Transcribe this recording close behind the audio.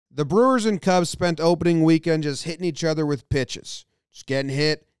The Brewers and Cubs spent opening weekend just hitting each other with pitches. Just getting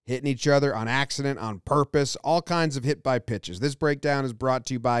hit, hitting each other on accident, on purpose, all kinds of hit by pitches. This breakdown is brought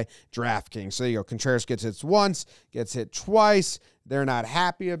to you by DraftKings. So, Contreras gets hit once, gets hit twice. They're not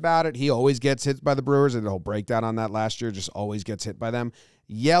happy about it. He always gets hit by the Brewers, and the whole breakdown on that last year, just always gets hit by them.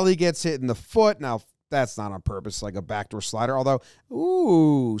 Yelly gets hit in the foot. Now, that's not on purpose, like a backdoor slider, although,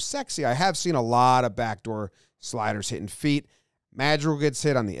 ooh, sexy. I have seen a lot of backdoor sliders hitting feet. Madrigal gets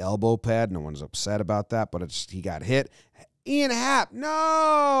hit on the elbow pad. No one's upset about that, but he got hit. Ian Happ,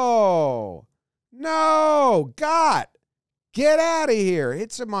 no, God, get out of here.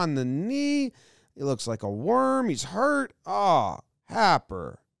 Hits him on the knee. He looks like a worm. He's hurt. Oh,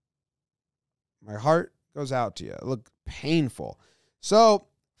 Happer. My heart goes out to you. It looked painful. So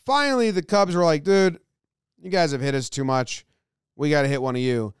finally, the Cubs were like, dude, you guys have hit us too much. We got to hit one of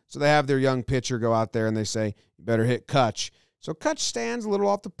you. So they have their young pitcher go out there and they say, you better hit Kutch. So Kutch stands a little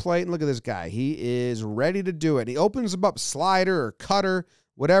off the plate, and look at this guy. He is ready to do it. He opens him up slider or cutter,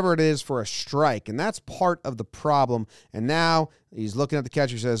 whatever it is, for a strike, and that's part of the problem. And now he's looking at the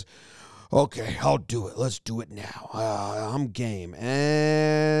catcher. He says, okay, I'll do it. Let's do it now. I'm game.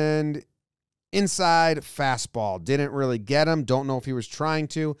 And inside fastball. Didn't really get him. Don't know if he was trying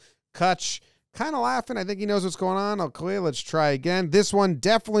to. Kutch kind of laughing. I think he knows what's going on. Okay, let's try again. This one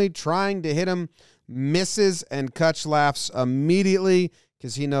definitely trying to hit him. Misses, and Kutch laughs immediately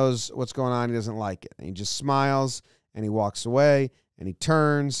because he knows what's going on. He doesn't like it. And he just smiles, and he walks away, and he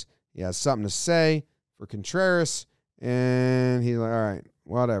turns. He has something to say for Contreras, and he's like, all right,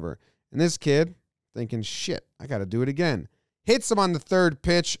 whatever. And this kid thinking, shit, I got to do it again. Hits him on the third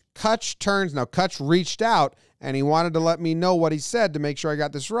pitch. Kutch turns. Now, Kutch reached out, and he wanted to let me know what he said to make sure I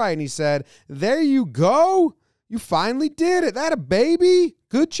got this right. And he said, there you go. You finally did it. That a baby?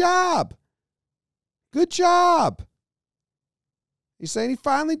 Good job. Good job. He's saying he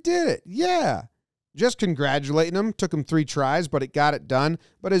finally did it. Yeah. Just congratulating him. Took him 3 tries, but it got it done.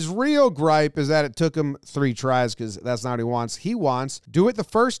 But his real gripe is that it took him 3 tries because that's not what he wants. He wants, do it the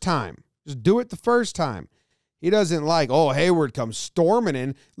first time. Just do it the first time. He doesn't like, oh, Hayward comes storming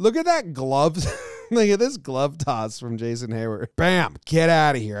in. Look at that glove. Look at this glove toss from Jason Hayward. Bam, get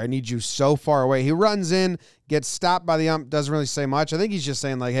out of here. I need you so far away. He runs in, gets stopped by the ump, doesn't really say much. I think he's just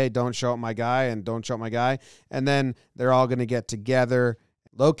saying like, hey, don't show up my guy and don't show up my guy. And then they're all going to get together.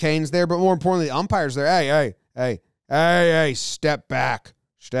 Locane's there, but more importantly, the umpire's there. Hey, step back.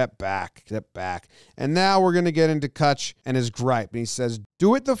 Step back. And now we're going to get into Kutch and his gripe. And he says,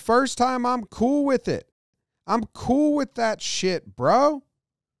 do it the first time. I'm cool with it. I'm cool with that shit, bro.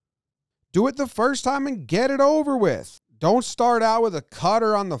 Do it the first time and get it over with. Don't start out with a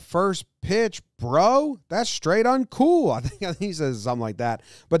cutter on the first pitch, bro. That's straight uncool. I think he says something like that.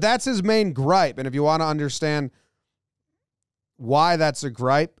 But that's his main gripe. And if you want to understand why that's a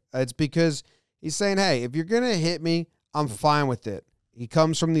gripe, it's because he's saying, hey, if you're going to hit me, I'm fine with it. He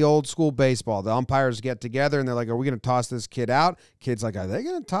comes from the old school baseball. The umpires get together and they're like, are we going to toss this kid out? Kid's like, are they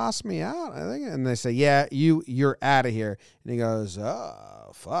going to toss me out? And they say, yeah, you're out of here. And he goes,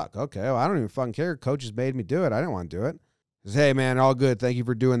 oh, fuck. Okay. Well, I don't even fucking care. Coach has made me do it. I didn't want to do it. He says, hey, man, all good. Thank you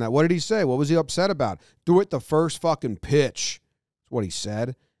for doing that. What did he say? What was he upset about? Do it the first fucking pitch. That's what he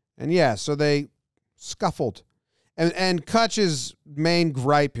said. And yeah, so they scuffled. And Kutch's main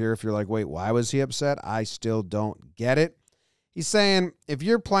gripe here, if you're like, wait, why was he upset? I still don't get it. He's saying, if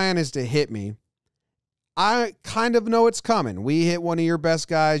your plan is to hit me, I kind of know it's coming. We hit one of your best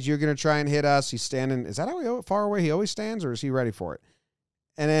guys. You're going to try and hit us. He's standing. Is that how far away he always stands, or is he ready for it?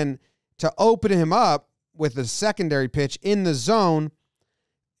 And then to open him up with the secondary pitch in the zone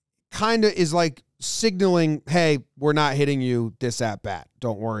kind of is like signaling, hey, we're not hitting you this at bat.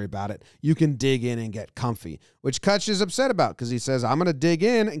 Don't worry about it. You can dig in and get comfy, which Kutch is upset about because he says, I'm going to dig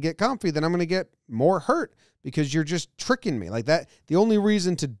in and get comfy, then I'm going to get more hurt because you're just tricking me like that. The only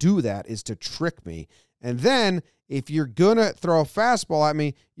reason to do that is to trick me. And then if you're going to throw a fastball at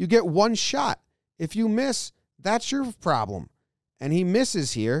me, you get one shot. If you miss, that's your problem. And he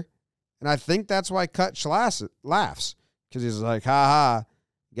misses here. And I think that's why Kutch laughs because he's like, ha,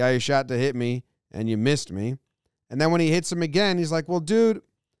 got your shot to hit me and you missed me. And then when he hits him again, he's like, well, dude,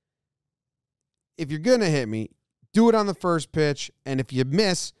 if you're going to hit me, do it on the first pitch. And if you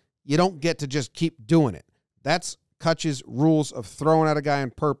miss, you don't get to just keep doing it. That's Kutch's rules of throwing at a guy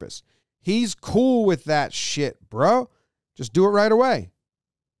on purpose. He's cool with that shit, bro. Just do it right away.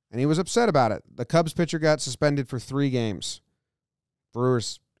 And he was upset about it. The Cubs pitcher got suspended for 3 games.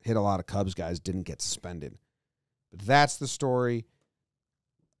 Brewers hit a lot of Cubs guys, didn't get suspended. But that's the story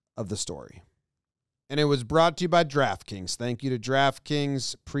of the story. And it was brought to you by DraftKings. Thank you to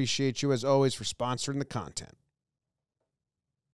DraftKings. Appreciate you, as always, for sponsoring the content.